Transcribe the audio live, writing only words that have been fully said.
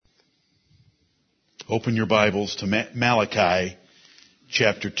Open your Bibles to Malachi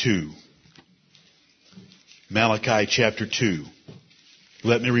chapter 2. Malachi chapter 2.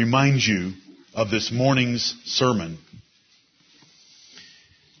 Let me remind you of this morning's sermon.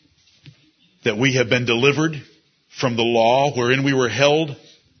 That we have been delivered from the law wherein we were held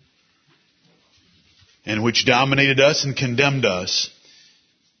and which dominated us and condemned us.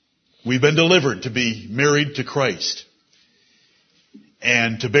 We've been delivered to be married to Christ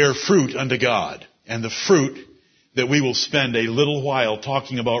and to bear fruit unto God. And the fruit that we will spend a little while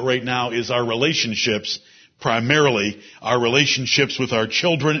talking about right now is our relationships, primarily our relationships with our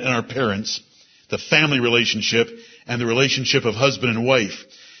children and our parents, the family relationship, and the relationship of husband and wife.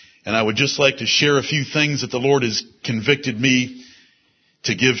 And I would just like to share a few things that the Lord has convicted me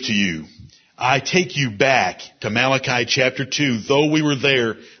to give to you. I take you back to Malachi chapter 2, though we were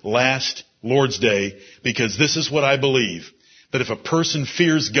there last Lord's Day, because this is what I believe, that if a person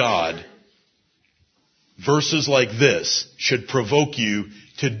fears God, verses like this should provoke you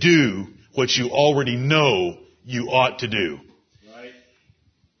to do what you already know you ought to do. Right.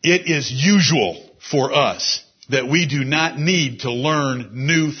 It is usual for us that we do not need to learn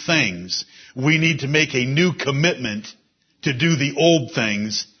new things. We need to make a new commitment to do the old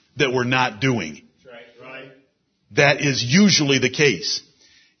things that we're not doing. Right. That is usually the case.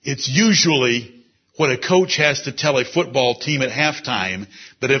 It's usually what a coach has to tell a football team at halftime,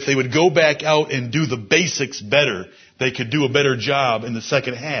 that if they would go back out and do the basics better, they could do a better job in the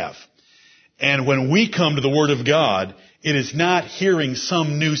second half. And when we come to the Word of God, it is not hearing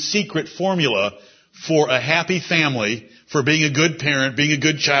some new secret formula for a happy family, for being a good parent, being a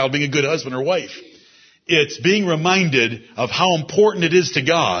good child, being a good husband or wife. It's being reminded of how important it is to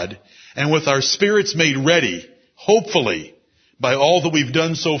God, and with our spirits made ready, hopefully, by all that we've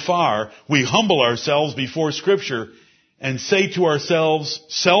done so far, we humble ourselves before Scripture and say to ourselves,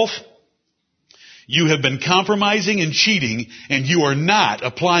 self, you have been compromising and cheating, and you are not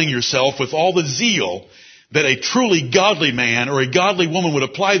applying yourself with all the zeal that a truly godly man or a godly woman would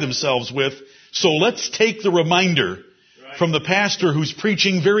apply themselves with. So let's take the reminder from the pastor who's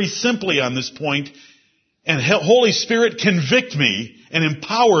preaching very simply on this point, and Holy Spirit, convict me and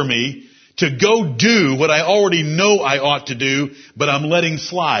empower me to go do what I already know I ought to do, but I'm letting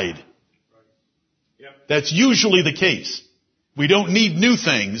slide. Yep. That's usually the case. We don't need new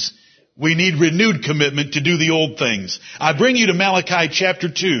things. We need renewed commitment to do the old things. I bring you to Malachi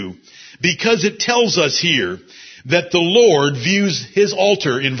chapter 2 because it tells us here that the Lord views His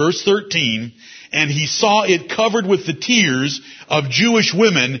altar in verse 13, and He saw it covered with the tears of Jewish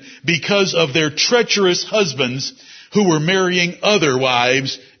women because of their treacherous husbands who were marrying other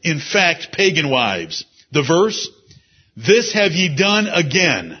wives, in fact, pagan wives. The verse, this have ye done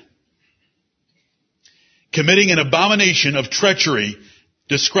again, committing an abomination of treachery,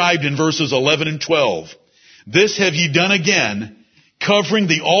 described in verses 11 and 12. This have ye done again, covering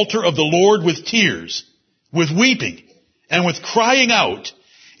the altar of the Lord with tears, with weeping, and with crying out,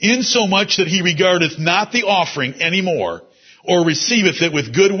 insomuch that He regardeth not the offering any more, or receiveth it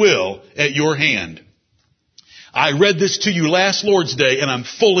with good will at your hand. I read this to you last Lord's Day, and I'm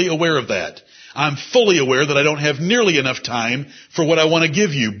fully aware of that. I'm fully aware that I don't have nearly enough time for what I want to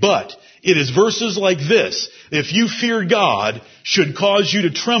give you, but it is verses like this, if you fear God, should cause you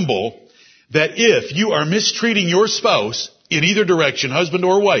to tremble, that if you are mistreating your spouse in either direction, husband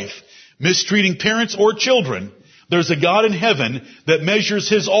or wife, mistreating parents or children, there's a God in heaven that measures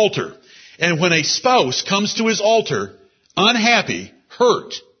His altar. And when a spouse comes to His altar, unhappy,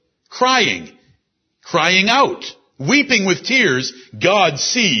 hurt, crying out, weeping with tears, God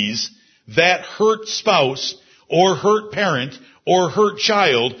sees that hurt spouse or hurt parent or hurt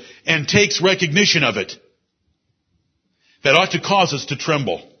child and takes recognition of it. That ought to cause us to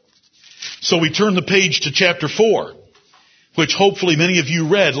tremble. So we turn the page to chapter 4, which hopefully many of you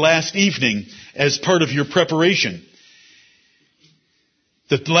read last evening as part of your preparation.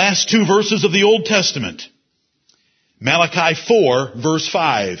 The last two verses of the Old Testament. Malachi 4, verse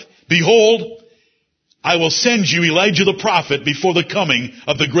 5. Behold, I will send you Elijah the prophet before the coming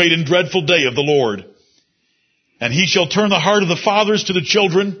of the great and dreadful day of the Lord. And he shall turn the heart of the fathers to the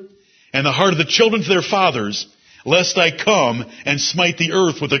children, and the heart of the children to their fathers, lest I come and smite the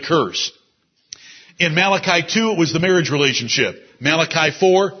earth with a curse. In Malachi 2, it was the marriage relationship. Malachi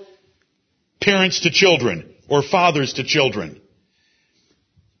 4, parents to children, or fathers to children.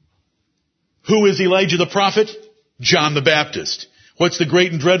 Who is Elijah the prophet? John the Baptist. What's the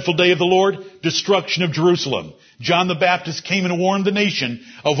great and dreadful day of the Lord? Destruction of Jerusalem. John the Baptist came and warned the nation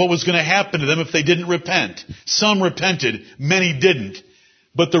of what was going to happen to them if they didn't repent. Some repented, many didn't.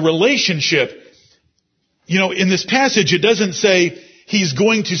 But the relationship, in this passage, it doesn't say He's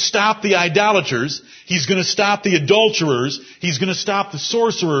going to stop the idolaters. He's going to stop the adulterers. He's going to stop the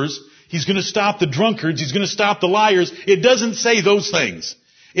sorcerers. He's going to stop the drunkards. He's going to stop the liars. It doesn't say those things.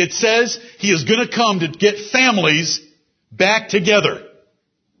 It says He is going to come to get families back together.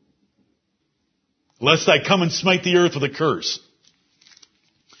 Lest I come and smite the earth with a curse.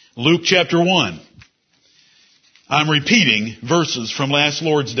 Luke chapter 1. I'm repeating verses from last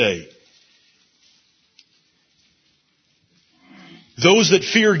Lord's Day. Those that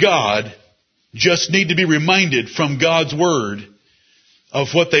fear God just need to be reminded from God's Word of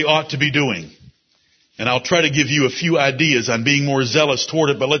what they ought to be doing. And I'll try to give you a few ideas on being more zealous toward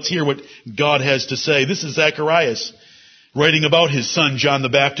it, but let's hear what God has to say. This is Zacharias writing about his son John the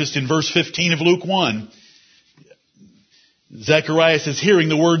Baptist in verse 15 of Luke 1. Zacharias is hearing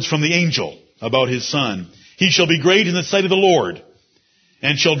the words from the angel about his son. He shall be great in the sight of the Lord,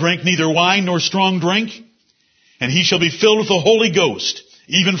 and shall drink neither wine nor strong drink, and he shall be filled with the Holy Ghost,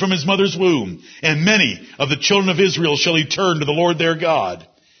 even from his mother's womb. And many of the children of Israel shall he turn to the Lord their God.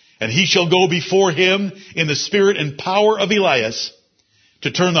 And he shall go before him in the spirit and power of Elias,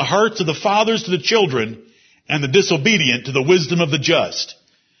 to turn the hearts of the fathers to the children, and the disobedient to the wisdom of the just,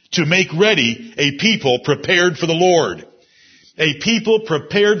 to make ready a people prepared for the Lord. A people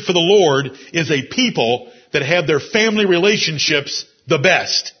prepared for the Lord is a people that have their family relationships the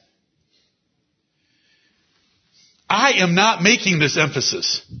best. I am not making this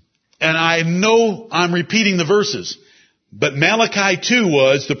emphasis, and I know I'm repeating the verses, but Malachi 2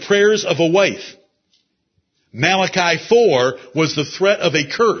 was the prayers of a wife. Malachi 4 was the threat of a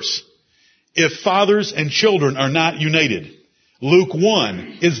curse if fathers and children are not united. Luke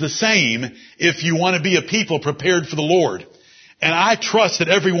 1 is the same if you want to be a people prepared for the Lord. And I trust that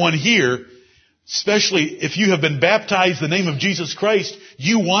everyone here, especially if you have been baptized in the name of Jesus Christ,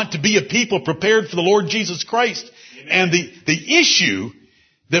 you want to be a people prepared for the Lord Jesus Christ. And the issue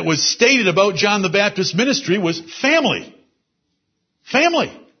that was stated about John the Baptist's ministry was family.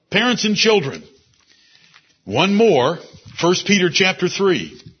 Family. Parents and children. One more. 1 Peter chapter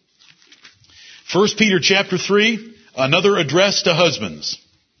 3. 1 Peter chapter 3, another address to husbands.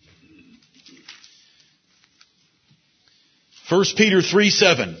 1 Peter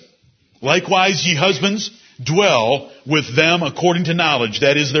 3:7. Likewise, ye husbands, dwell with them according to knowledge,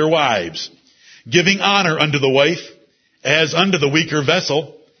 that is, their wives, giving honor unto the wife, as unto the weaker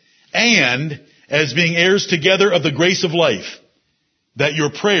vessel, and as being heirs together of the grace of life, that your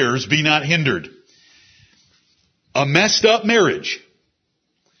prayers be not hindered. A messed up marriage,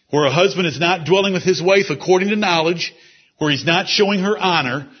 where a husband is not dwelling with his wife according to knowledge, where he's not showing her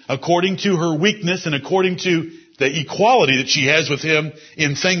honor according to her weakness and according to the equality that she has with him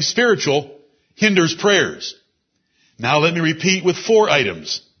in things spiritual, hinders prayers. Now let me repeat with 4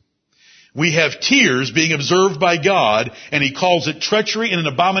 items. We have tears being observed by God, and He calls it treachery and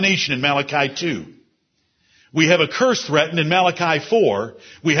an abomination in Malachi 2. We have a curse threatened in Malachi 4.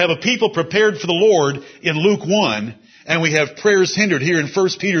 We have a people prepared for the Lord in Luke 1. And we have prayers hindered here in 1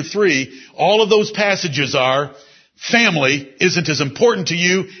 Peter 3. All of those passages are, family isn't as important to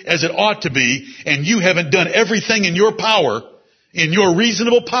you as it ought to be, and you haven't done everything in your power, in your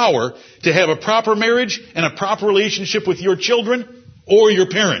reasonable power, to have a proper marriage and a proper relationship with your children or your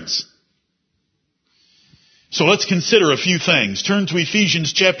parents. So let's consider a few things. Turn to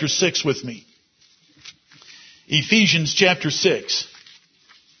Ephesians chapter 6 with me. Ephesians chapter 6.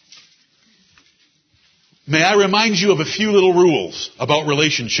 May I remind you of a few little rules about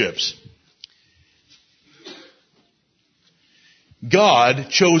relationships. God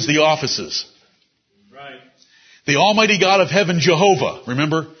chose the offices. Right. The Almighty God of heaven, Jehovah.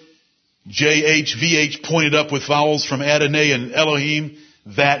 Remember? JHVH pointed up with vowels from Adonai and Elohim.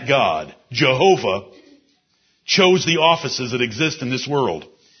 That God, Jehovah, chose the offices that exist in this world.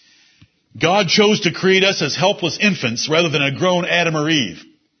 God chose to create us as helpless infants rather than a grown Adam or Eve.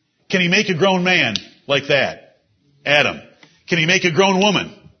 Can He make a grown man like that? Adam. Can He make a grown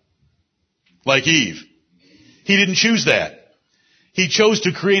woman like Eve? He didn't choose that. He chose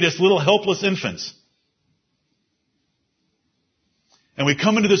to create us little helpless infants. And we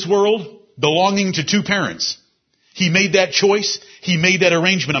come into this world belonging to 2 parents. He made that choice. He made that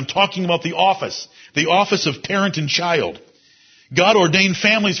arrangement. I'm talking about the office of parent and child. God ordained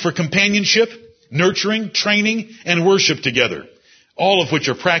families for companionship, nurturing, training, and worship together, all of which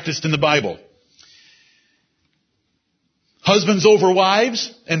are practiced in the Bible. Husbands over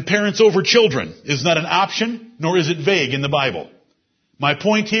wives and parents over children is not an option, nor is it vague in the Bible. My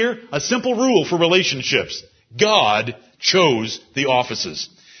point here, a simple rule for relationships. God chose the offices.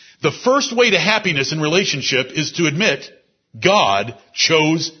 The first way to happiness in relationship is to admit God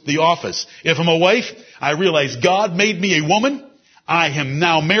chose the office. If I'm a wife, I realize God made me a woman. I am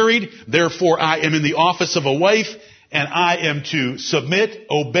now married, therefore I am in the office of a wife, and I am to submit,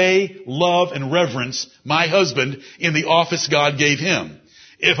 obey, love, and reverence my husband in the office God gave him.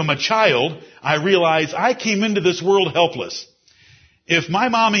 If I'm a child, I realize I came into this world helpless. If my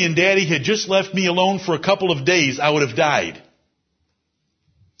mommy and daddy had just left me alone for a couple of days, I would have died.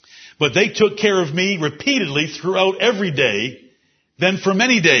 But they took care of me repeatedly throughout every day, then for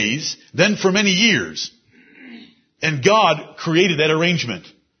many days, then for many years. And God created that arrangement.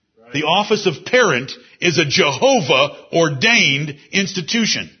 Right. The office of parent is a Jehovah-ordained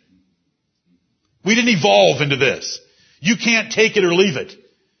institution. We didn't evolve into this. You can't take it or leave it.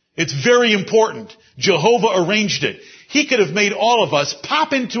 It's very important. Jehovah arranged it. He could have made all of us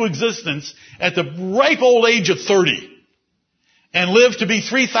pop into existence at the ripe old age of 30 and live to be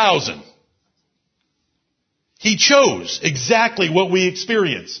 3,000. He chose exactly what we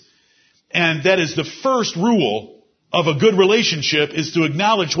experience. And that is the first rule of a good relationship, is to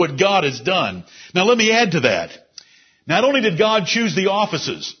acknowledge what God has done. Now let me add to that. Not only did God choose the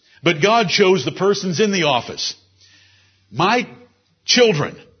offices, but God chose the persons in the office. My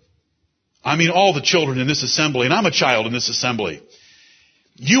children, I mean all the children in this assembly, and I'm a child in this assembly,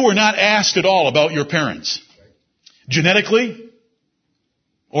 you were not asked at all about your parents. Genetically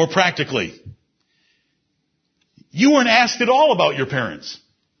or practically. You weren't asked at all about your parents.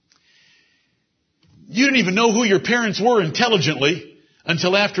 You didn't even know who your parents were intelligently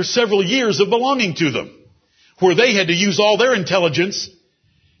until after several years of belonging to them, where they had to use all their intelligence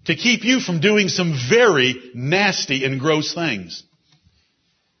to keep you from doing some very nasty and gross things.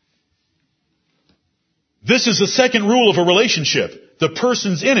 This is the second rule of a relationship. The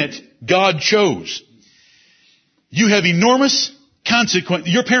persons in it, God chose. You have enormous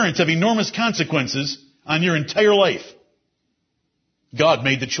your parents have enormous consequences on your entire life. God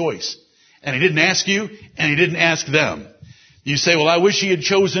made the choice. And He didn't ask you, and He didn't ask them. You say, well, I wish He had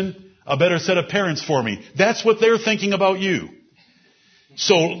chosen a better set of parents for me. That's what they're thinking about you.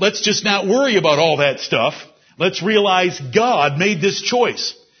 So let's just not worry about all that stuff. Let's realize God made this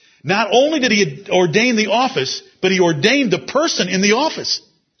choice. Not only did He ordain the office, but He ordained the person in the office.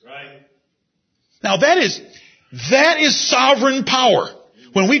 Right. Now that is sovereign power.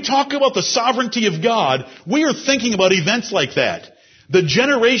 When we talk about the sovereignty of God, we are thinking about events like that. The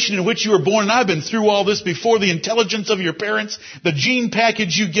generation in which you were born, and I've been through all this before, the intelligence of your parents, the gene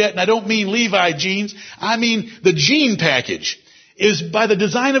package you get, and I don't mean Levi genes, I mean the gene package, is by the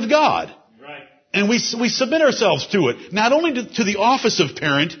design of God. Right. And we submit ourselves to it, not only to the office of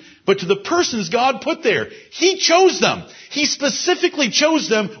parent, but to the persons God put there. He chose them. He specifically chose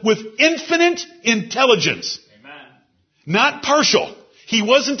them with infinite intelligence. Amen. Not partial. He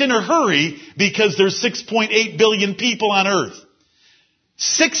wasn't in a hurry because there's 6.8 billion people on earth.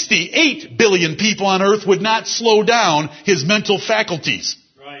 68 billion people on earth would not slow down His mental faculties.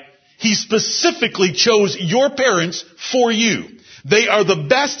 Right. He specifically chose your parents for you. They are the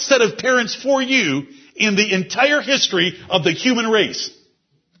best set of parents for you in the entire history of the human race.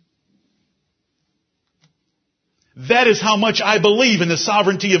 That is how much I believe in the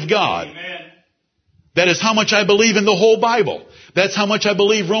sovereignty of God. Amen. That is how much I believe in the whole Bible. That's how much I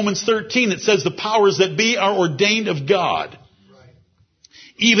believe Romans 13. It says the powers that be are ordained of God.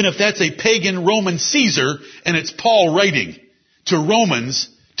 Even if that's a pagan Roman Caesar, and it's Paul writing to Romans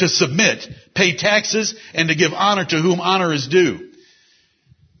to submit, pay taxes, and to give honor to whom honor is due.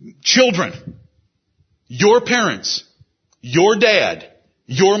 Children, your parents, your dad,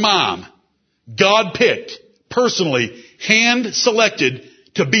 your mom, God picked, personally, hand-selected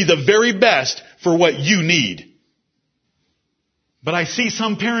to be the very best for what you need. But I see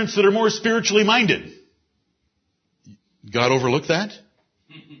some parents that are more spiritually minded. God overlooked that?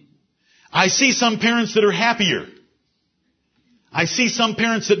 I see some parents that are happier. I see some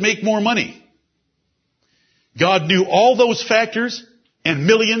parents that make more money. God knew all those factors and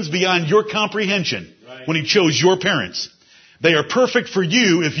millions beyond your comprehension when He chose your parents. They are perfect for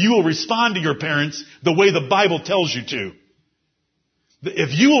you if you will respond to your parents the way the Bible tells you to.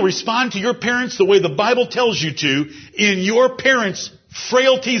 If you will respond to your parents the way the Bible tells you to, in your parents'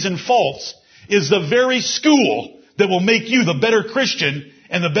 frailties and faults is the very school that will make you the better Christian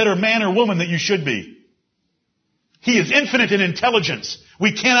and the better man or woman that you should be. He is infinite in intelligence.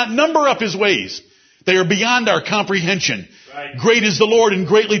 We cannot number up His ways. They are beyond our comprehension. Right. Great is the Lord and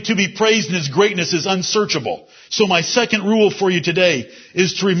greatly to be praised, and His greatness is unsearchable. So my second rule for you today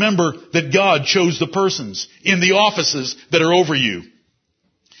is to remember that God chose the persons in the offices that are over you.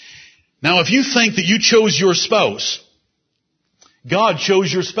 Now, if you think that you chose your spouse, God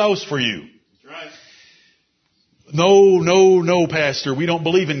chose your spouse for you. No, Pastor. We don't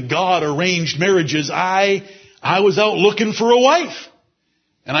believe in God-arranged marriages. I I was out looking for a wife.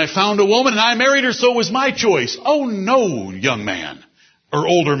 And I found a woman and I married her, so it was my choice. Oh no, young man or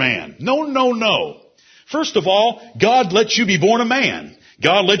older man. No, no, no. First of all, God let you be born a man.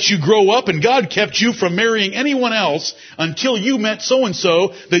 God let you grow up, and God kept you from marrying anyone else until you met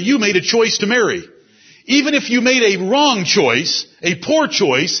so-and-so that you made a choice to marry. Even if you made a wrong choice, a poor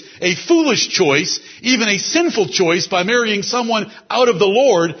choice, a foolish choice, even a sinful choice by marrying someone out of the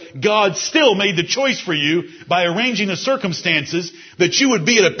Lord, God still made the choice for you by arranging the circumstances that you would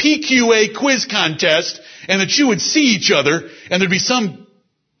be at a PQA quiz contest and that you would see each other and there'd be some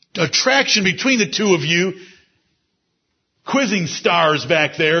attraction between the two of you. Quizzing stars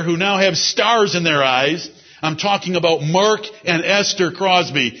back there who now have stars in their eyes. I'm talking about Mark and Esther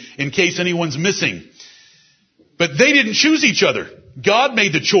Crosby, in case anyone's missing. But they didn't choose each other. God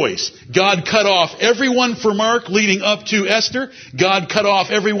made the choice. God cut off everyone for Mark leading up to Esther. God cut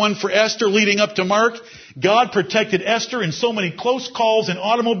off everyone for Esther leading up to Mark. God protected Esther in so many close calls in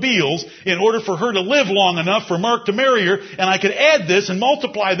automobiles in order for her to live long enough for Mark to marry her. And I could add this and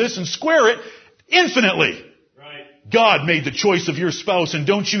multiply this and square it infinitely. God made the choice of your spouse, and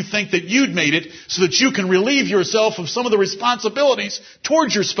don't you think that you'd made it so that you can relieve yourself of some of the responsibilities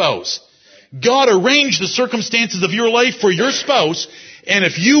towards your spouse. God arranged the circumstances of your life for your spouse, and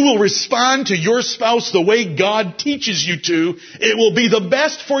if you will respond to your spouse the way God teaches you to, it will be the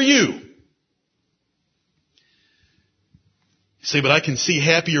best for you. You say, but I can see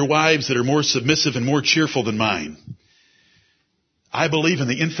happier wives that are more submissive and more cheerful than mine. I believe in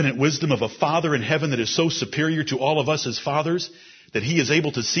the infinite wisdom of a Father in heaven that is so superior to all of us as fathers that He is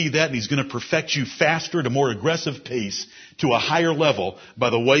able to see that, and He's going to perfect you faster at a more aggressive pace to a higher level by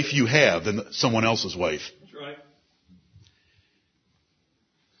the wife you have than someone else's wife. That's right.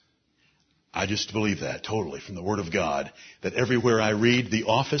 I just believe that totally from the Word of God, that everywhere I read, the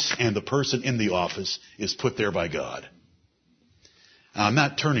office and the person in the office is put there by God. Now, I'm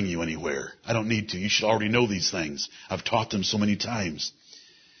not turning you anywhere. I don't need to. You should already know these things. I've taught them so many times.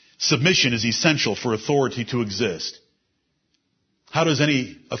 Submission is essential for authority to exist. How does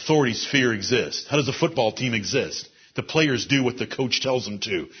any authority sphere exist? How does a football team exist? The players do what the coach tells them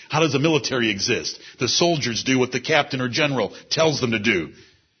to. How does the military exist? The soldiers do what the captain or general tells them to do.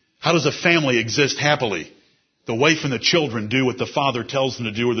 How does a family exist happily? The wife and the children do what the father tells them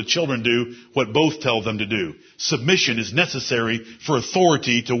to do, or the children do what both tell them to do. Submission is necessary for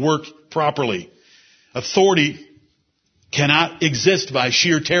authority to work properly. Authority cannot exist by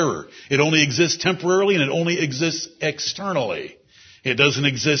sheer terror. It only exists temporarily, and it only exists externally. It doesn't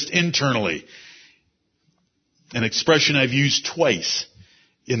exist internally. An expression I've used twice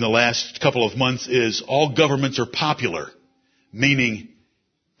in the last couple of months is all governments are popular, meaning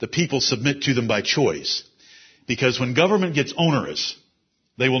the people submit to them by choice. Because when government gets onerous,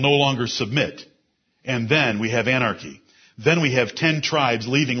 they will no longer submit. And then we have anarchy. Then we have 10 tribes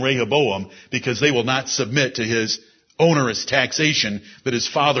leaving Rehoboam because they will not submit to his onerous taxation that his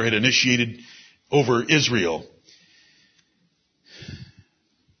father had initiated over Israel.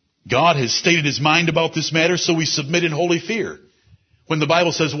 God has stated His mind about this matter, so we submit in holy fear. When the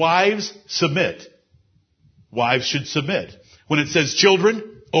Bible says wives, submit. Wives should submit. When it says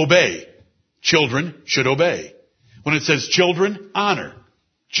children, obey. Children should obey. When it says children, honor.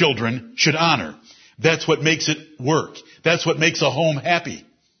 Children should honor. That's what makes it work. That's what makes a home happy.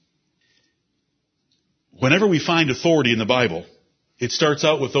 Whenever we find authority in the Bible, it starts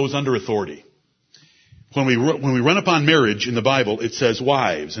out with those under authority. When we run upon marriage in the Bible, it says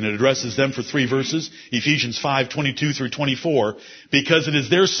wives, and it addresses them for 3 verses, Ephesians 5:22 through 24, because it is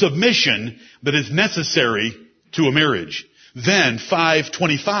their submission that is necessary to a marriage. Then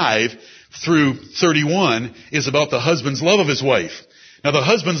 5:25 through 31 is about the husband's love of his wife. Now, the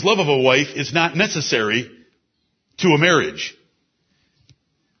husband's love of a wife is not necessary to a marriage.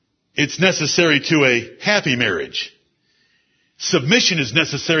 It's necessary to a happy marriage. Submission is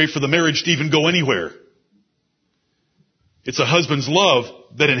necessary for the marriage to even go anywhere. It's a husband's love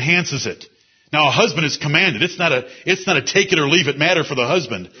that enhances it. Now, a husband is commanded. It's not a take it or leave it matter for the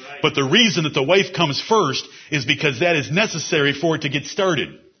husband. Right. But the reason that the wife comes first is because that is necessary for it to get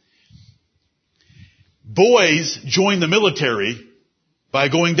started. Boys join the military by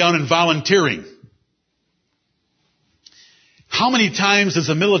going down and volunteering. How many times does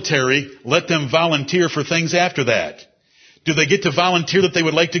the military let them volunteer for things after that? Do they get to volunteer that they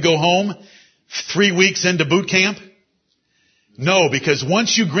would like to go home 3 weeks into boot camp? No, because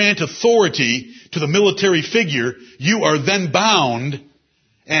once you grant authority to the military figure, you are then bound,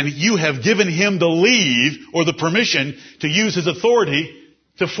 and you have given him the leave or the permission to use his authority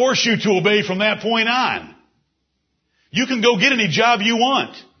to force you to obey from that point on. You can go get any job you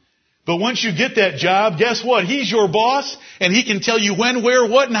want. But once you get that job, guess what? He's your boss, and he can tell you when, where,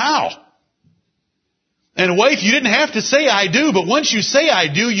 what, and how. And wife, you didn't have to say I do, but once you say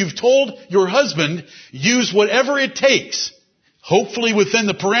I do, you've told your husband, use whatever it takes, hopefully within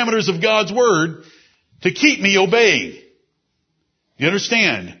the parameters of God's Word, to keep me obeying. You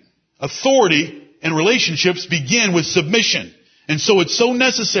understand? Authority and relationships begin with submission. And so it's so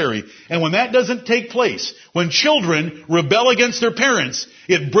necessary. And when that doesn't take place, when children rebel against their parents,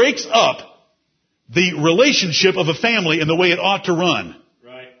 it breaks up the relationship of a family in the way it ought to run.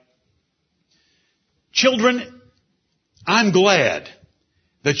 Right. Children, I'm glad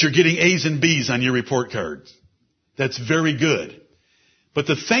that you're getting A's and B's on your report cards. That's very good. But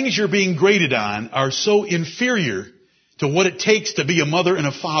the things you're being graded on are so inferior to what it takes to be a mother and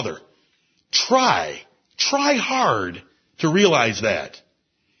a father. Try hard to realize that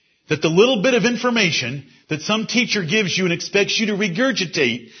the little bit of information that some teacher gives you and expects you to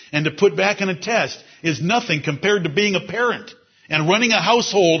regurgitate and to put back on a test is nothing compared to being a parent and running a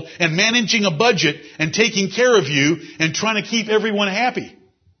household and managing a budget and taking care of you and trying to keep everyone happy.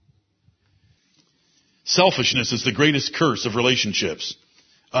 Selfishness is the greatest curse of relationships.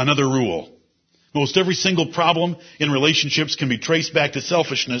 Another rule. Most every single problem in relationships can be traced back to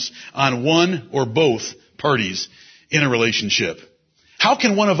selfishness on one or both parties in a relationship. How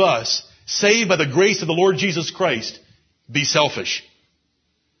can one of us, saved by the grace of the Lord Jesus Christ, be selfish?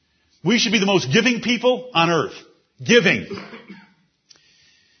 We should be the most giving people on earth. Giving.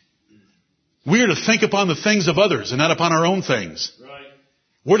 We are to think upon the things of others and not upon our own things. Right.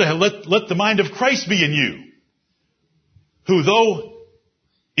 We're to let the mind of Christ be in you, who though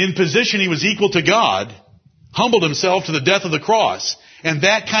in position he was equal to God, humbled himself to the death of the cross. And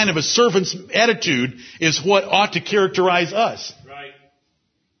that kind of a servant's attitude is what ought to characterize us. Right.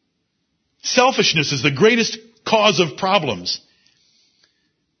 Selfishness is the greatest cause of problems.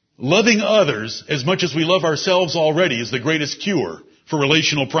 Loving others as much as we love ourselves already is the greatest cure for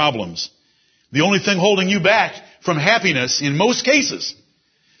relational problems. The only thing holding you back from happiness in most cases,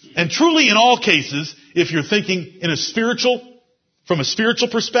 and truly in all cases, if you're thinking from a spiritual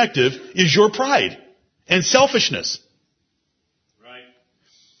perspective, is your pride and selfishness.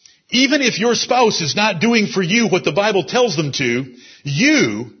 Even if your spouse is not doing for you what the Bible tells them to,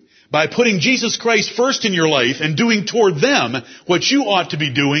 you, by putting Jesus Christ first in your life and doing toward them what you ought to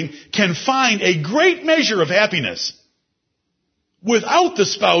be doing, can find a great measure of happiness without the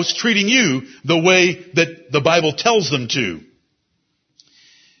spouse treating you the way that the Bible tells them to.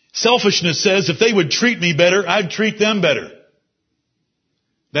 Selfishness says, if they would treat me better, I'd treat them better.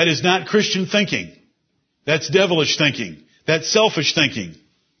 That is not Christian thinking. That's devilish thinking. That's selfish thinking.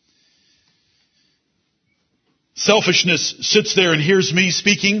 Selfishness sits there and hears me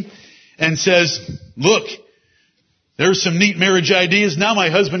speaking and says, look, there's some neat marriage ideas. Now my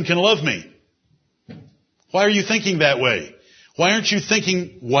husband can love me. Why are you thinking that way? Why aren't you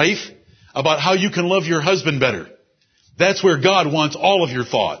thinking, wife, about how you can love your husband better? That's where God wants all of your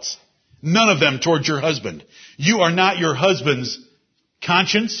thoughts. None of them towards your husband. You are not your husband's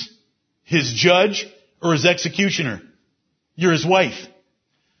conscience, his judge, or his executioner. You're his wife.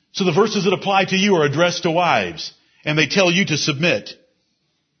 So the verses that apply to you are addressed to wives, and they tell you to submit.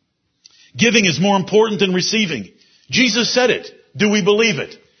 Giving is more important than receiving. Jesus said it. Do we believe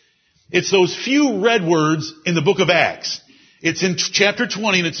it? It's those few red words in the book of Acts. It's in chapter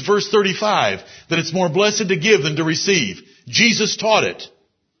 20 and it's verse 35 that it's more blessed to give than to receive. Jesus taught it.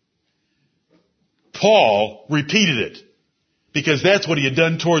 Paul repeated it because that's what he had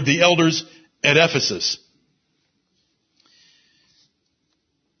done toward the elders at Ephesus.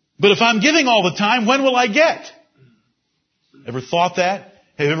 But if I'm giving all the time, when will I get? Ever thought that?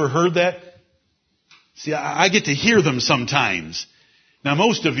 Have you ever heard that? See, I get to hear them sometimes. Now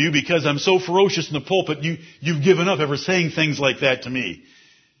most of you, because I'm so ferocious in the pulpit, you've given up ever saying things like that to me.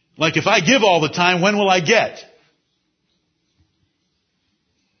 Like, if I give all the time, when will I get?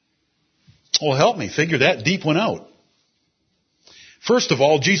 Well, help me figure that deep one out. First of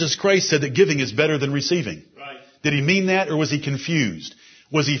all, Jesus Christ said that giving is better than receiving. Right. Did he mean that, or was he confused?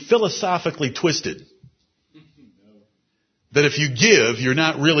 Was he philosophically twisted? No. That if you give, you're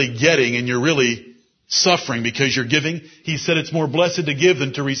not really getting and you're really suffering because you're giving? He said it's more blessed to give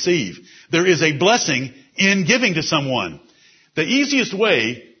than to receive. There is a blessing in giving to someone. The easiest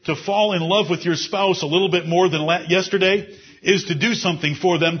way to fall in love with your spouse a little bit more than yesterday is to do something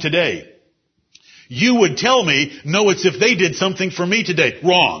for them today. You would tell me, no, it's if they did something for me today.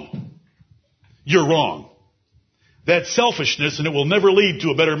 Wrong. You're wrong. That's selfishness, and it will never lead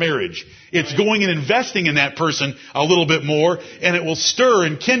to a better marriage. It's going and investing in that person a little bit more, and it will stir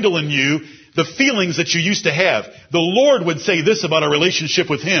and kindle in you the feelings that you used to have. The Lord would say this about our relationship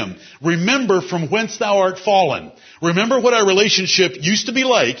with Him. Remember from whence thou art fallen. Remember what our relationship used to be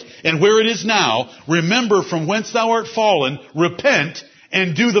like and where it is now. Remember from whence thou art fallen. Repent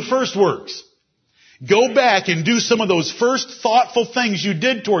and do the first works. Go back and do some of those first thoughtful things you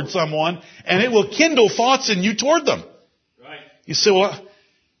did toward someone, and it will kindle thoughts in you toward them. Right. You say, well,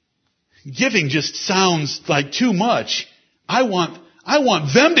 giving just sounds like too much. I want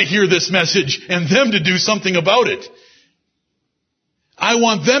them to hear this message and them to do something about it. I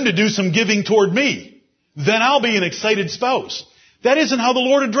want them to do some giving toward me. Then I'll be an excited spouse. That isn't how the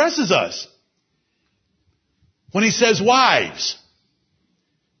Lord addresses us. When He says, wives,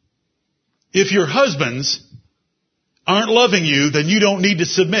 if your husbands aren't loving you, then you don't need to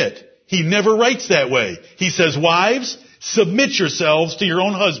submit. He never writes that way. He says, wives, submit yourselves to your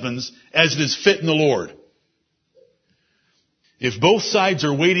own husbands as it is fit in the Lord. If both sides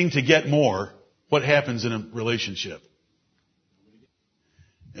are waiting to get more, what happens in a relationship?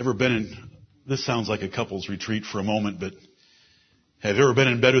 Ever been in, this sounds like a couple's retreat for a moment, but have you ever been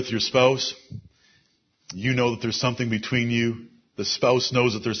in bed with your spouse? You know that there's something between you. The spouse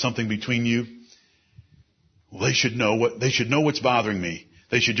knows that there's something between you. Well, they should know what's bothering me.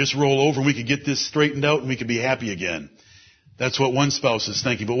 They should just roll over and we could get this straightened out and we could be happy again. That's what one spouse is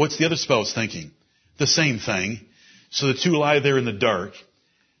thinking. But what's the other spouse thinking? The same thing. So the two lie there in the dark,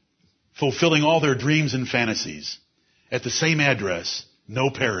 fulfilling all their dreams and fantasies. At the same address, no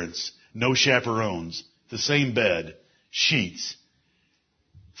parents, no chaperones, the same bed, sheets,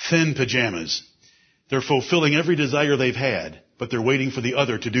 thin pajamas. They're fulfilling every desire they've had, but they're waiting for the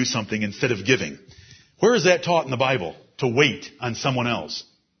other to do something instead of giving. Where is that taught in the Bible? To wait on someone else.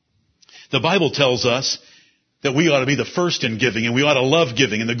 The Bible tells us that we ought to be the first in giving and we ought to love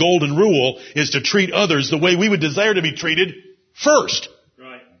giving. And the golden rule is to treat others the way we would desire to be treated first.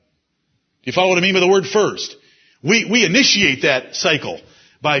 Right. Do you follow what I mean by the word first? We initiate that cycle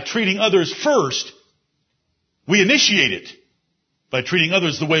by treating others first. We initiate it by treating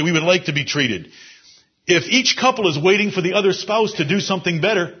others the way we would like to be treated. If each couple is waiting for the other spouse to do something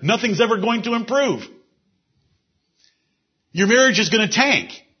better, nothing's ever going to improve. Your marriage is going to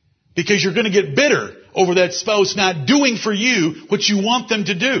tank because you're going to get bitter over that spouse not doing for you what you want them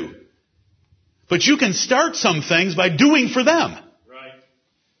to do. But you can start some things by doing for them. Right.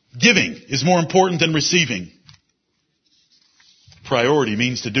 Giving is more important than receiving. Priority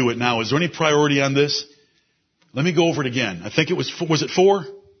means to do it now. Is there any priority on this? Let me go over it again. I think it was it 4?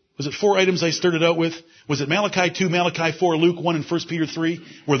 Was it 4 items I started out with? Was it Malachi 2, Malachi 4, Luke 1, and 1 Peter 3?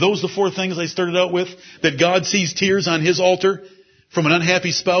 Were those the 4 things I started out with? That God sees tears on His altar from an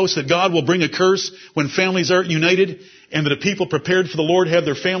unhappy spouse, that God will bring a curse when families aren't united, and that a people prepared for the Lord have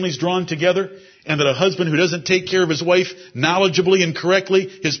their families drawn together, and that a husband who doesn't take care of his wife knowledgeably and correctly,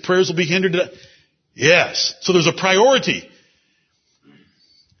 his prayers will be hindered. Yes. So there's a priority.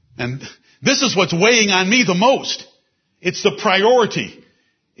 And this is what's weighing on me the most. It's the priority.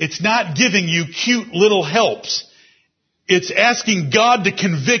 It's not giving you cute little helps. It's asking God to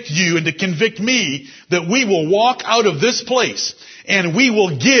convict you and to convict me that we will walk out of this place and we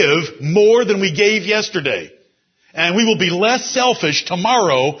will give more than we gave yesterday. And we will be less selfish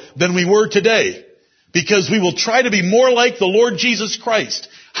tomorrow than we were today. Because we will try to be more like the Lord Jesus Christ.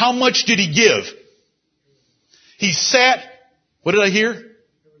 How much did He give? He sat, what did I hear?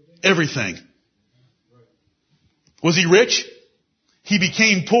 Everything. Was He rich? He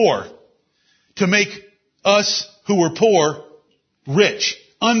became poor to make us who were poor rich.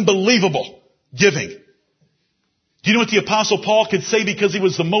 Unbelievable giving. Do you know what the Apostle Paul could say because he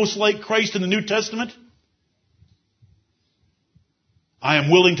was the most like Christ in the New Testament? I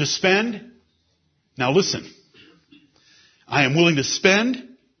am willing to spend. Now listen. I am willing to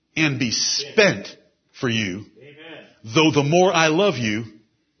spend and be spent for you. Amen. Though the more I love you,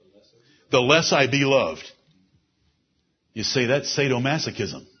 the less I be loved. You say that's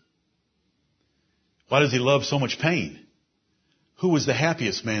sadomasochism. Why does He love so much pain? Who was the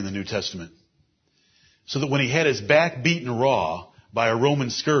happiest man in the New Testament? So that when he had his back beaten raw by a Roman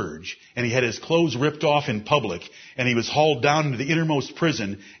scourge, and he had his clothes ripped off in public, and he was hauled down into the innermost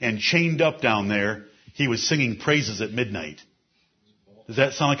prison and chained up down there, he was singing praises at midnight. Does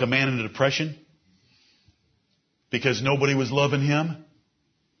that sound like a man in a depression? Because nobody was loving him?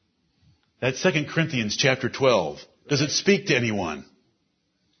 That's 2 Corinthians chapter 12. Does it speak to anyone?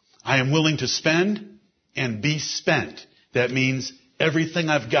 I am willing to spend and be spent. That means everything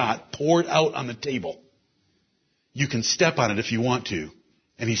I've got poured out on the table. You can step on it if you want to.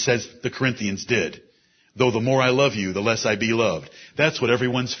 And he says the Corinthians did. Though the more I love you, the less I be loved. That's what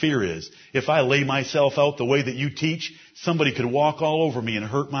everyone's fear is. If I lay myself out the way that you teach, somebody could walk all over me and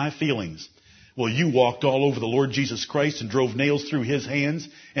hurt my feelings. Well, you walked all over the Lord Jesus Christ and drove nails through His hands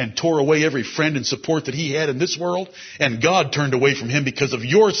and tore away every friend and support that He had in this world. And God turned away from Him because of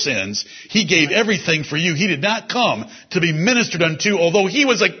your sins. He gave everything for you. He did not come to be ministered unto, although He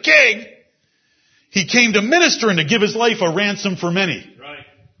was a king. He came to minister and to give His life a ransom for many. Right.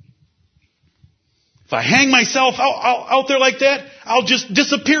 If I hang myself out there like that, I'll just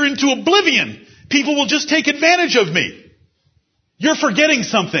disappear into oblivion. People will just take advantage of me. You're forgetting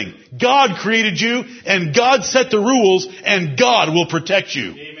something. God created you, and God set the rules, and God will protect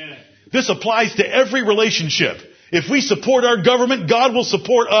you. Amen. This applies to every relationship. If we support our government, God will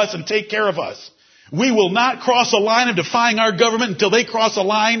support us and take care of us. We will not cross a line of defying our government until they cross a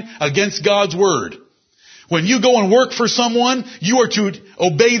line against God's word. When you go and work for someone, you are to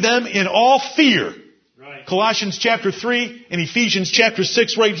obey them in all fear. Right. Colossians chapter 3 and Ephesians chapter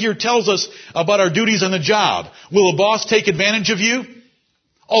 6 right here tells us about our duties on the job. Will a boss take advantage of you?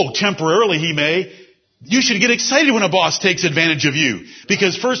 Oh, temporarily he may. You should get excited when a boss takes advantage of you.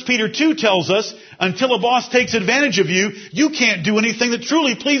 Because 1 Peter 2 tells us, until a boss takes advantage of you, you can't do anything that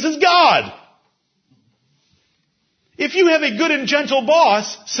truly pleases God. If you have a good and gentle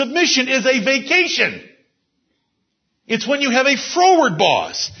boss, submission is a vacation. It's when you have a froward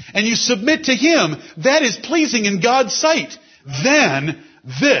boss and you submit to him, that is pleasing in God's sight. Then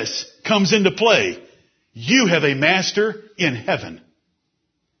this comes into play. You have a master in heaven.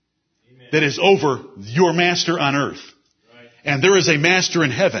 Amen. That is over your master on earth. Right. And there is a master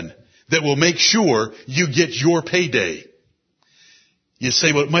in heaven that will make sure you get your payday. You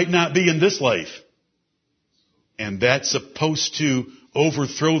say, well, it might not be in this life. And that's supposed to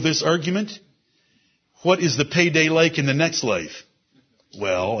overthrow this argument? What is the payday like in the next life?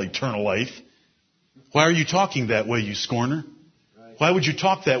 Well, eternal life. Why are you talking that way, you scorner? Right. Why would you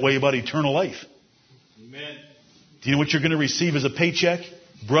talk that way about eternal life? Amen. Do you know what you're going to receive as a paycheck,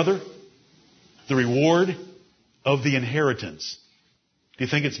 brother? The reward of the inheritance. Do you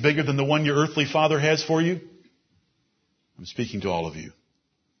think it's bigger than the one your earthly father has for you? I'm speaking to all of you.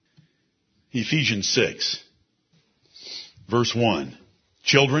 Ephesians 6, verse 1.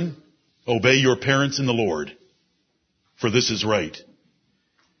 Children, obey your parents in the Lord, for this is right.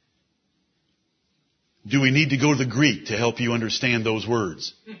 Do we need to go to the Greek to help you understand those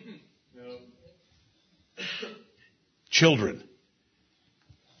words? No. Children,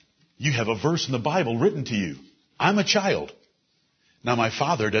 you have a verse in the Bible written to you. I'm a child. Now, my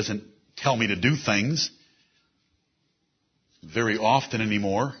father doesn't tell me to do things very often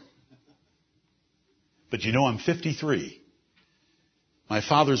anymore. But you know, I'm 53. My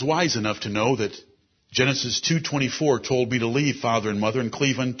father's wise enough to know that Genesis 2:24 told me to leave father and mother and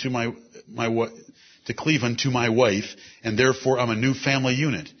cleave unto my wife, and therefore I'm a new family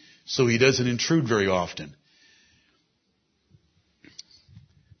unit. So he doesn't intrude very often.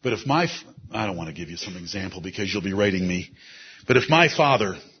 But if I don't want to give you some example because you'll be writing me, but if my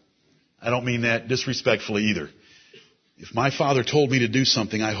father, I don't mean that disrespectfully either, if my father told me to do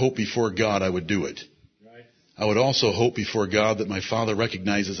something, I hope before God I would do it. I would also hope before God that my father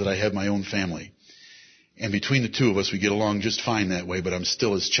recognizes that I have my own family. And between the two of us, we get along just fine that way, but I'm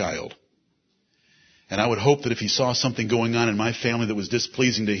still his child. And I would hope that if he saw something going on in my family that was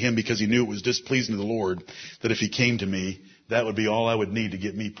displeasing to him because he knew it was displeasing to the Lord, that if he came to me, that would be all I would need to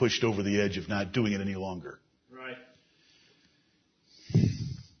get me pushed over the edge of not doing it any longer. Right.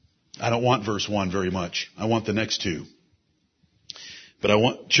 I don't want verse 1 very much. I want the next two. But I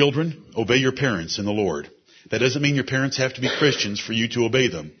want, children, obey your parents in the Lord. That doesn't mean your parents have to be Christians for you to obey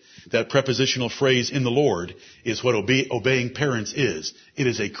them. That prepositional phrase, in the Lord, is what obeying parents is. It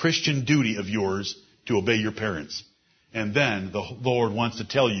is a Christian duty of yours to obey your parents. And then the Lord wants to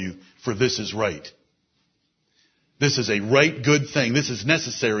tell you, for this is right. This is a right, good thing. This is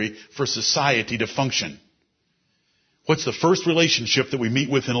necessary for society to function. What's the first relationship that we meet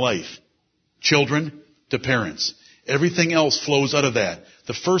with in life? Children to parents. Everything else flows out of that.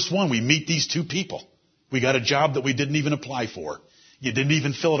 The first one, we meet these two people. We got a job that we didn't even apply for. You didn't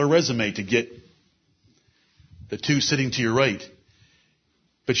even fill out a resume to get the two sitting to your right.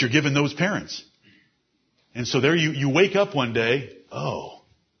 But you're given those parents. And so there you wake up one day, oh,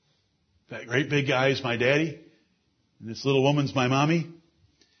 that great big guy is my daddy, and this little woman's my mommy.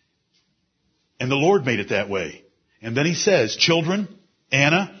 And the Lord made it that way. And then he says, children,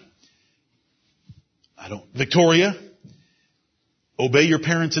 Anna, Victoria, obey your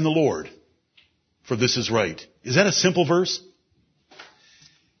parents in the Lord, for this is right. Is that a simple verse?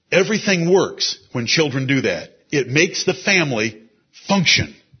 Everything works when children do that. It makes the family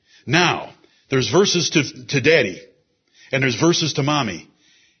function. Now, there's verses to daddy, and there's verses to mommy.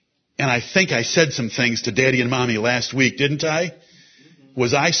 And I think I said some things to daddy and mommy last week, didn't I?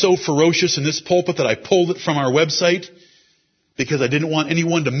 Was I so ferocious in this pulpit that I pulled it from our website because I didn't want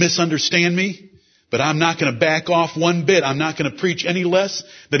anyone to misunderstand me? But I'm not going to back off one bit. I'm not going to preach any less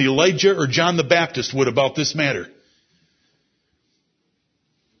than Elijah or John the Baptist would about this matter.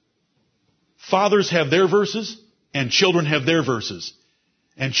 Fathers have their verses, and children have their verses.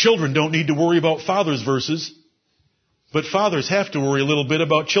 And children don't need to worry about fathers' verses, but fathers have to worry a little bit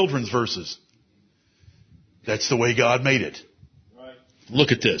about children's verses. That's the way God made it. Right.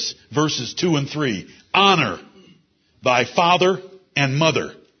 Look at this. Verses 2 and 3. Honor thy father and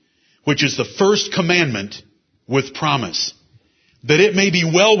mother, which is the first commandment with promise, that it may be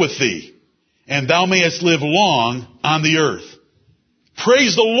well with thee, and thou mayest live long on the earth.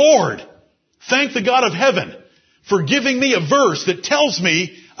 Praise the Lord! Thank the God of heaven for giving me a verse that tells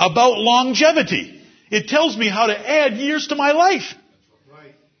me about longevity. It tells me how to add years to my life.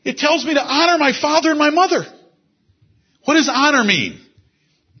 It tells me to honor my father and my mother. What does honor mean?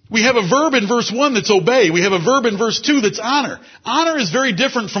 We have a verb in verse 1 that's obey. We have a verb in verse 2 that's honor. Honor is very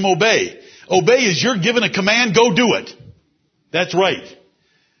different from obey. Obey is you're given a command, go do it. That's right.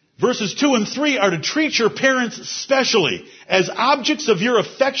 Verses 2 and 3 are to treat your parents specially as objects of your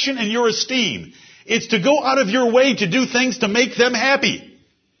affection and your esteem. It's to go out of your way to do things to make them happy.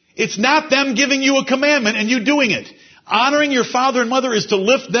 It's not them giving you a commandment and you doing it. Honoring your father and mother is to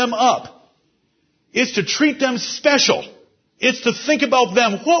lift them up. It's to treat them special. It's to think about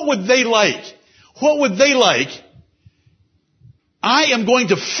them. What would they like? What would they like? I am going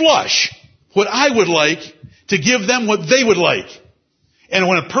to flush what I would like to give them what they would like. And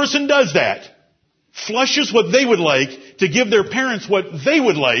when a person does that, flushes what they would like to give their parents what they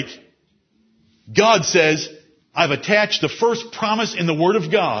would like, God says, I've attached the first promise in the Word of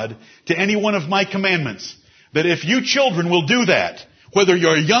God to any one of my commandments. That if you children will do that, whether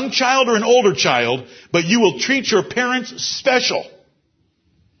you're a young child or an older child, but you will treat your parents special.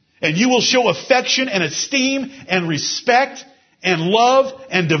 And you will show affection and esteem and respect and love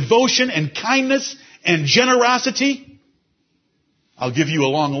and devotion and kindness and generosity. I'll give you a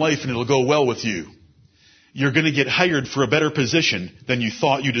long life and it'll go well with you. You're going to get hired for a better position than you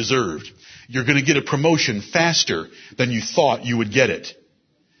thought you deserved. You're going to get a promotion faster than you thought you would get it.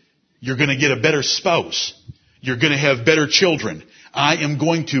 You're going to get a better spouse. You're going to have better children. I am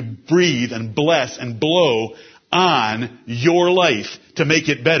going to breathe and bless and blow on your life to make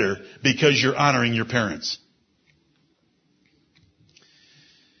it better because you're honoring your parents.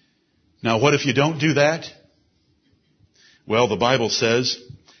 Now, what if you don't do that? Well, the Bible says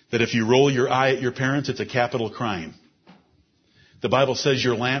that if you roll your eye at your parents, it's a capital crime. The Bible says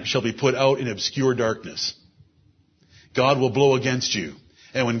your lamp shall be put out in obscure darkness. God will blow against you.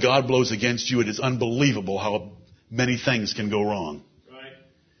 And when God blows against you, it is unbelievable how many things can go wrong. Right.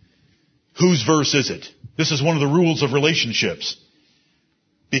 Whose verse is it? This is one of the rules of relationships.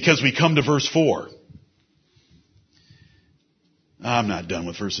 Because we come to verse 4. I'm not done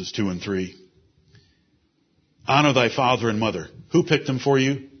with verses 2 and 3. Honor thy father and mother. Who picked them for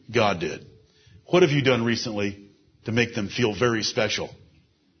you? God did. What have you done recently to make them feel very special?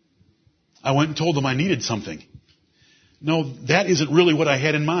 I went and told them I needed something. No, that isn't really what I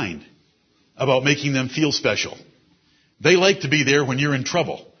had in mind about making them feel special. They like to be there when you're in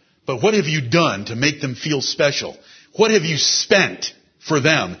trouble. But what have you done to make them feel special? What have you spent for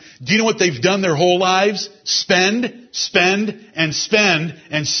them? Do you know what they've done their whole lives? Spend, spend, and spend,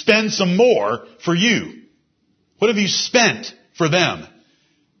 and spend some more for you. What have you spent for them?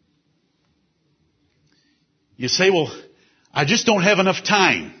 You say, well, I just don't have enough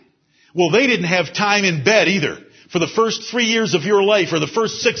time. Well, they didn't have time in bed either. For the first 3 years of your life, or the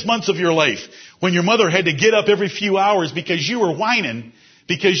first 6 months of your life, when your mother had to get up every few hours because you were whining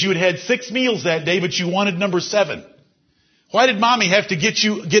because you had had 6 meals that day, but you wanted number 7. Why did mommy have to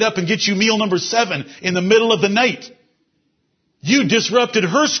get up and get you meal number 7 in the middle of the night? You disrupted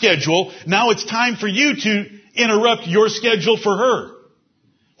her schedule. Now it's time for you to interrupt your schedule for her.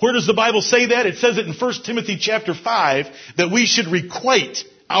 Where does the Bible say that? It says it in 1 Timothy chapter 5 that we should requite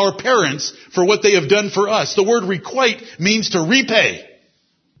our parents for what they have done for us. The word requite means to repay.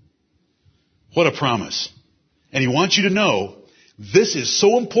 What a promise. And he wants you to know, this is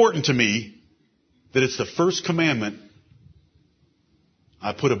so important to me that it's the first commandment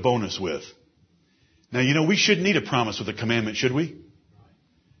I put a bonus with. Now, you know, we shouldn't need a promise with a commandment, should we?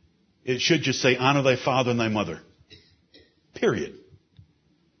 It should just say, honor thy father and thy mother. Period.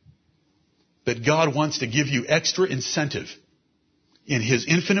 But God wants to give you extra incentive. In His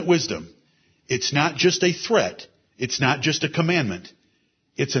infinite wisdom, it's not just a threat. It's not just a commandment.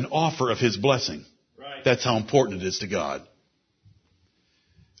 It's an offer of His blessing. Right. That's how important it is to God.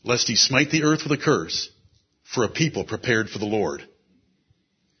 Lest He smite the earth with a curse for a people prepared for the Lord.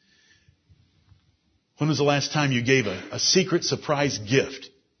 When was the last time you gave a secret surprise gift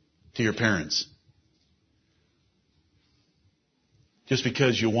to your parents? Just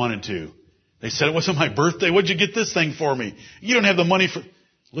because you wanted to. They said it wasn't my birthday. What'd you get this thing for me? You don't have the money for...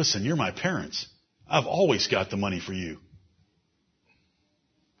 Listen, you're my parents. I've always got the money for you.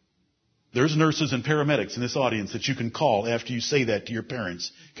 There's nurses and paramedics in this audience that you can call after you say that to your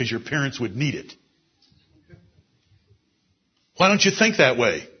parents, because your parents would need it. Why don't you think that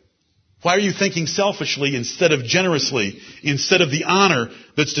way? Why are you thinking selfishly instead of generously, instead of the honor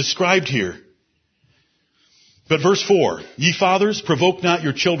that's described here? But verse 4, ye fathers, provoke not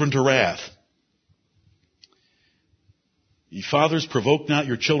your children to wrath. Ye fathers, provoke not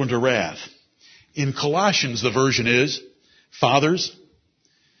your children to wrath. In Colossians, the version is, fathers,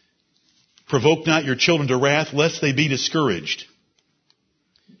 provoke not your children to wrath, lest they be discouraged.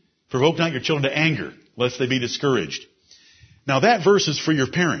 Provoke not your children to anger, lest they be discouraged. Now that verse is for your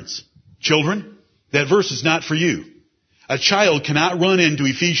parents. Children, that verse is not for you. A child cannot run into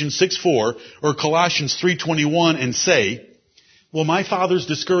Ephesians 6:4 or Colossians 3:21 and say, well, my father's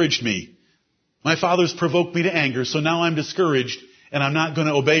discouraged me. My father's provoked me to anger, so now I'm discouraged and I'm not going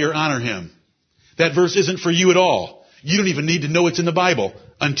to obey or honor him. That verse isn't for you at all. You don't even need to know it's in the Bible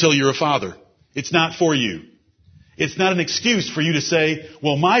until you're a father. It's not for you. It's not an excuse for you to say,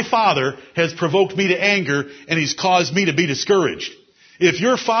 well, my father has provoked me to anger and he's caused me to be discouraged. If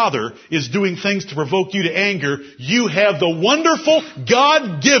your father is doing things to provoke you to anger, you have the wonderful,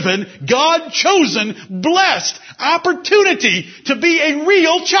 God-given, God-chosen, blessed opportunity to be a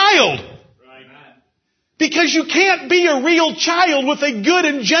real child. Right. Because you can't be a real child with a good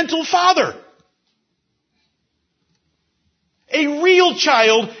and gentle father. A real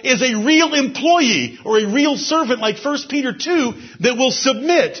child is a real employee or a real servant like 1 Peter 2 that will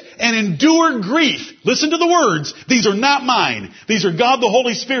submit and endure grief. Listen to the words. These are not mine. These are God the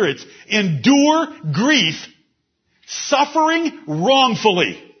Holy Spirit's. Endure grief, suffering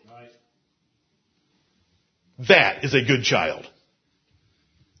wrongfully. Right. That is a good child.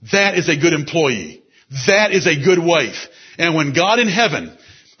 That is a good employee. That is a good wife. And when God in heaven,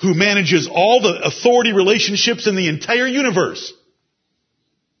 who manages all the authority relationships in the entire universe,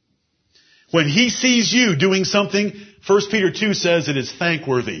 when he sees you doing something, 1 Peter 2 says it is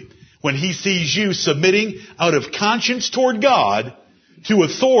thankworthy. When he sees you submitting out of conscience toward God to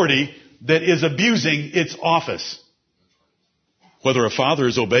authority that is abusing its office. Whether a father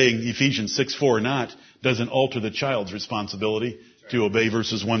is obeying Ephesians 6:4 or not doesn't alter the child's responsibility to obey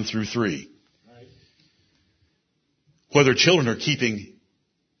verses 1 through 3. Whether children are keeping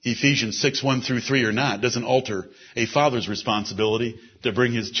Ephesians 6:1 through 3 or not doesn't alter a father's responsibility to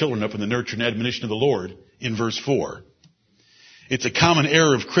bring his children up in the nurture and admonition of the Lord in verse 4. It's a common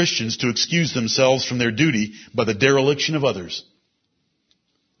error of Christians to excuse themselves from their duty by the dereliction of others.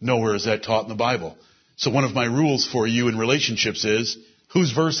 Nowhere is that taught in the Bible. So one of my rules for you in relationships is,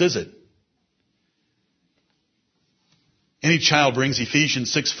 whose verse is it? Any child brings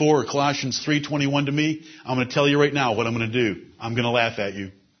Ephesians 6:4 or Colossians 3:21 to me, I'm going to tell you right now what I'm going to do. I'm going to laugh at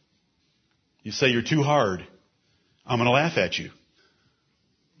you. You say you're too hard. I'm going to laugh at you.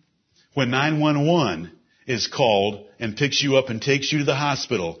 When 911 is called and picks you up and takes you to the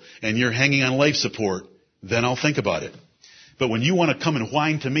hospital and you're hanging on life support, then I'll think about it. But when you want to come and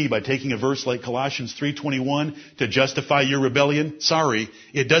whine to me by taking a verse like Colossians 3:21 to justify your rebellion, sorry,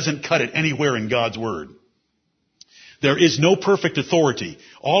 it doesn't cut it anywhere in God's Word. There is no perfect authority.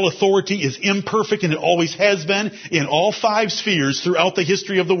 All authority is imperfect, and it always has been in all 5 spheres throughout the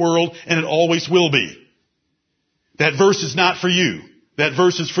history of the world, and it always will be. That verse is not for you. That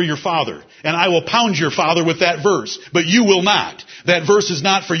verse is for your father. And I will pound your father with that verse, but you will not. That verse is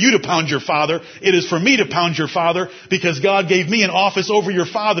not for you to pound your father. It is for me to pound your father, because God gave me an office over your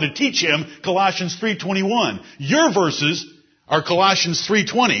father to teach him Colossians 3:21. Your verses are Colossians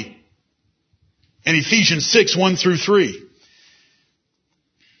 3:20. And Ephesians 6:1 through 3.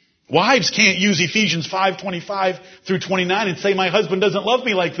 Wives can't use Ephesians 5:25 through 29 and say, my husband doesn't love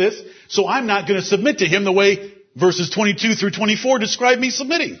me like this, so I'm not going to submit to him the way verses 22 through 24 describe me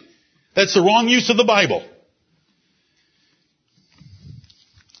submitting. That's the wrong use of the Bible.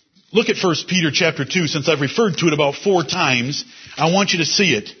 Look at 1 Peter chapter 2. Since I've referred to it about 4 times, I want you to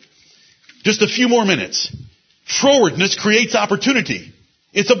see it. Just a few more minutes. Frowardness creates opportunity.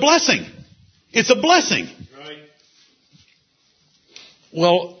 It's a blessing. It's a blessing. Right.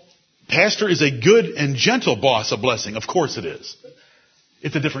 Well, pastor, is a good and gentle boss a blessing? Of course it is.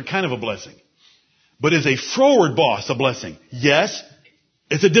 It's a different kind of a blessing. But is a froward boss a blessing? Yes.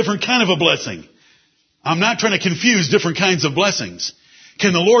 It's a different kind of a blessing. I'm not trying to confuse different kinds of blessings.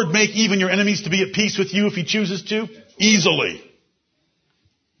 Can the Lord make even your enemies to be at peace with you if He chooses to? Easily.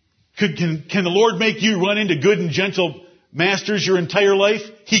 Can the Lord make you run into good and gentle masters your entire life?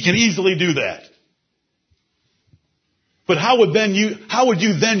 He can easily do that. But how would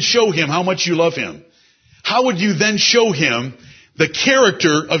you then show Him how much you love Him? How would you then show Him the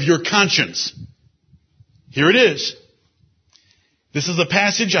character of your conscience? Here it is. This is a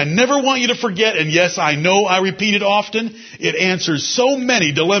passage I never want you to forget, and yes, I know I repeat it often. It answers so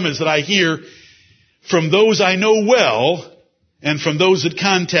many dilemmas that I hear from those I know well and from those that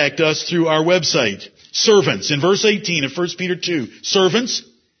contact us through our website. Servants, in verse 18 of 1 Peter 2, servants,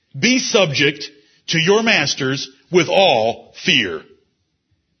 be subject to your masters with all fear.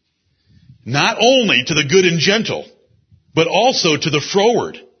 Not only to the good and gentle, but also to the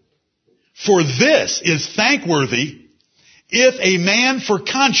froward. For this is thankworthy if a man for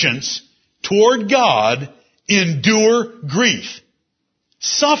conscience toward God endure grief,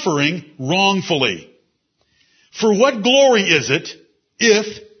 suffering wrongfully. For what glory is it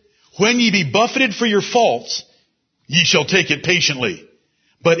if, when ye be buffeted for your faults, ye shall take it patiently?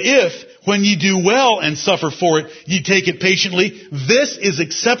 But if, when ye do well and suffer for it, ye take it patiently, this is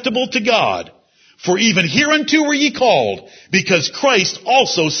acceptable to God. For even hereunto were ye called, because Christ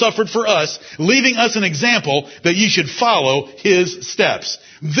also suffered for us, leaving us an example that ye should follow His steps.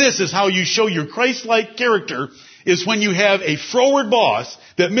 This is how you show your Christ-like character, is when you have a froward boss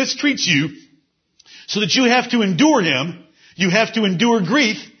that mistreats you, so that you have to endure him, you have to endure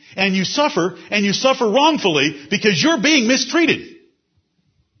grief, and you suffer wrongfully because you're being mistreated.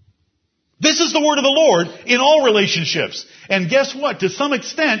 This is the word of the Lord in all relationships. And guess what? To some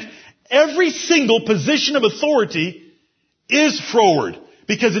extent, every single position of authority is froward,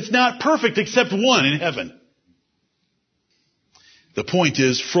 because it's not perfect except one in heaven. The point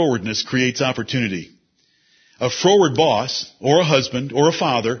is, frowardness creates opportunity. A froward boss, or a husband, or a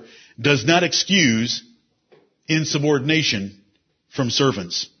father, does not excuse insubordination from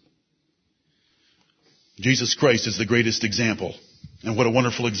servants. Jesus Christ is the greatest example, and what a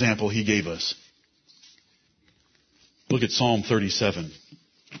wonderful example He gave us. Look at Psalm 37.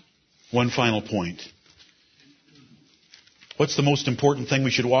 One final point. What's the most important thing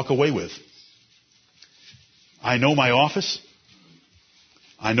we should walk away with? I know my office.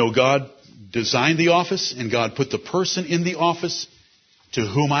 I know God designed the office, and God put the person in the office to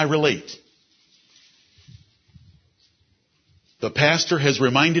whom I relate. The pastor has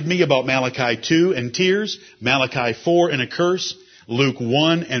reminded me about Malachi 2 and tears, Malachi 4 and a curse, Luke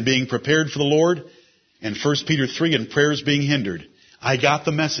 1 and being prepared for the Lord, and 1 Peter 3 and prayers being hindered. I got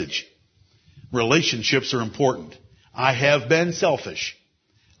the message. Relationships are important. I have been selfish.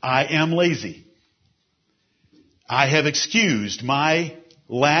 I am lazy. I have excused my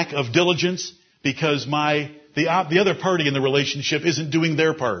lack of diligence because the other party in the relationship isn't doing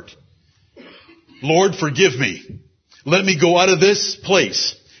their part. Lord, forgive me. Let me go out of this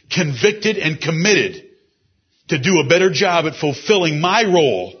place convicted and committed to do a better job at fulfilling my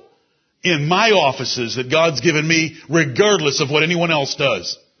role in my offices that God's given me, regardless of what anyone else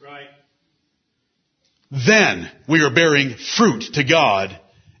does. Right. Then we are bearing fruit to God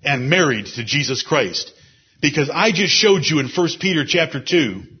and married to Jesus Christ. Because I just showed you in 1 Peter chapter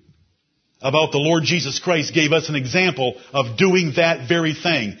 2 about the Lord Jesus Christ gave us an example of doing that very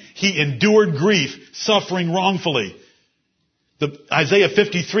thing. He endured grief, suffering wrongfully. Isaiah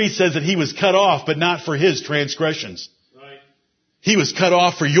 53 says that He was cut off, but not for His transgressions. Right. He was cut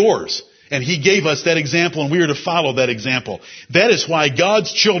off for yours. And He gave us that example, and we are to follow that example. That is why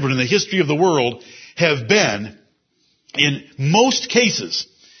God's children in the history of the world have been, in most cases,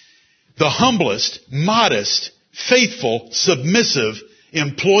 the humblest, modest, faithful, submissive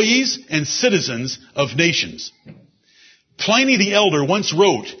employees and citizens of nations. Pliny the Elder once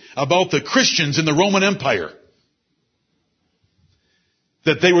wrote about the Christians in the Roman Empire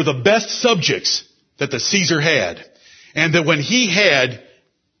that they were the best subjects that the Caesar had, and that when he had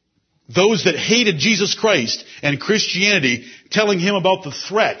those that hated Jesus Christ and Christianity telling him about the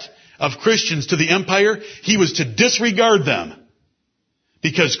threat of Christians to the empire, he was to disregard them.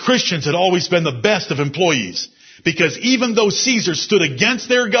 Because Christians had always been the best of employees. Because even though Caesar stood against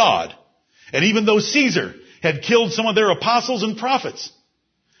their God, and even though Caesar had killed some of their apostles and prophets,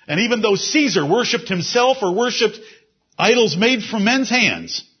 and even though Caesar worshipped himself or worshipped idols made from men's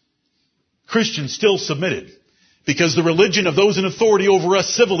hands, Christians still submitted. Because the religion of those in authority over us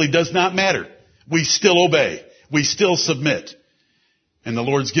civilly does not matter. We still obey. We still submit. And the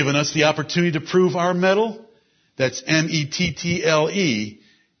Lord's given us the opportunity to prove our mettle. That's M-E-T-T-L-E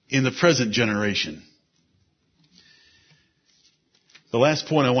in the present generation. The last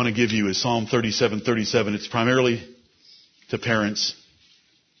point I want to give you is Psalm 37:37. It's primarily to parents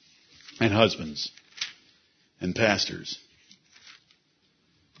and husbands and pastors.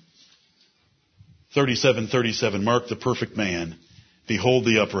 37:37, mark the perfect man. Behold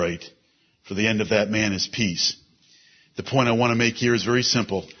the upright. For the end of that man is peace. The point I want to make here is very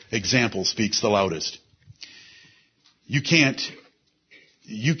simple. Example speaks the loudest. You can't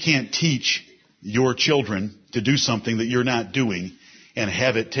teach your children to do something that you're not doing and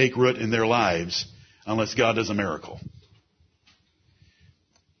have it take root in their lives unless God does a miracle.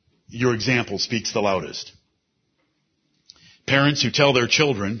 Your example speaks the loudest. Parents who tell their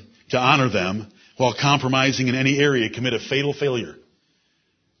children to honor them while compromising in any area commit a fatal failure.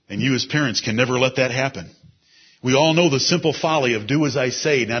 And you as parents can never let that happen. We all know the simple folly of do as I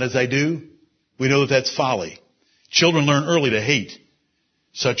say, not as I do. We know that that's folly. Children learn early to hate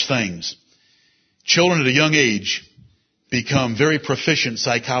such things. Children at a young age become very proficient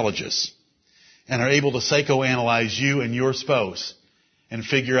psychologists and are able to psychoanalyze you and your spouse and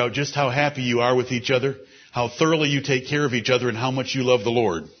figure out just how happy you are with each other, how thoroughly you take care of each other, and how much you love the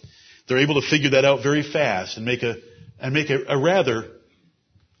Lord. They're able to figure that out very fast and make a rather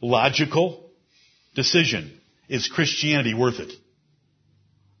logical decision. Is Christianity worth it?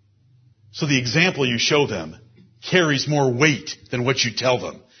 So the example you show them carries more weight than what you tell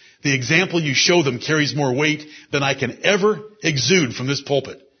them. The example you show them carries more weight than I can ever exude from this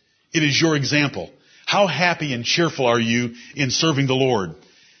pulpit. It is your example. How happy and cheerful are you in serving the Lord?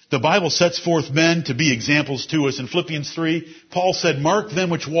 The Bible sets forth men to be examples to us. In Philippians 3, Paul said, mark them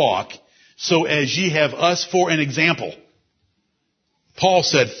which walk, so as ye have us for an example. Paul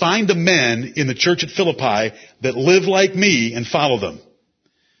said, find the men in the church at Philippi that live like me and follow them.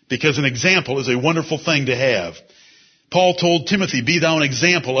 Because an example is a wonderful thing to have. Paul told Timothy, be thou an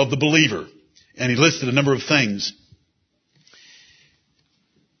example of the believer. And he listed a number of things.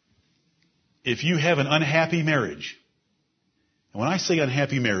 If you have an unhappy marriage, and when I say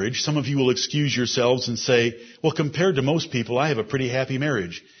unhappy marriage, some of you will excuse yourselves and say, well, compared to most people, I have a pretty happy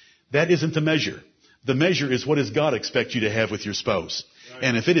marriage. That isn't the measure. The measure is what does God expect you to have with your spouse. Right.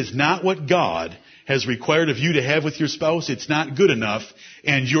 And if it is not what God has required of you to have with your spouse, it's not good enough.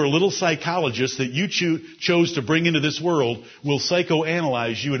 And your little psychologist that you chose to bring into this world will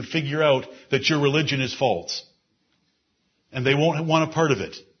psychoanalyze you and figure out that your religion is false. And they won't want a part of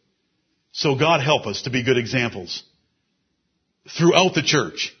it. So God help us to be good examples. Throughout the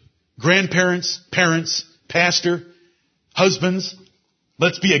church, grandparents, parents, pastor, husbands,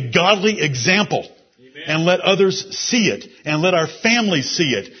 let's be a godly example. Amen. And let others see it, and let our families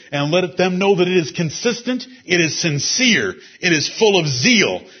see it, and let them know that it is consistent, it is sincere, it is full of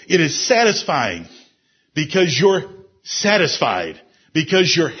zeal, it is satisfying, because you're satisfied,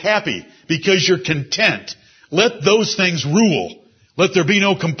 because you're happy, because you're content. Let those things rule. Let there be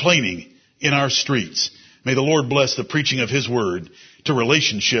no complaining in our streets. May the Lord bless the preaching of His Word to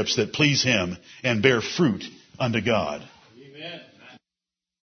relationships that please Him and bear fruit unto God.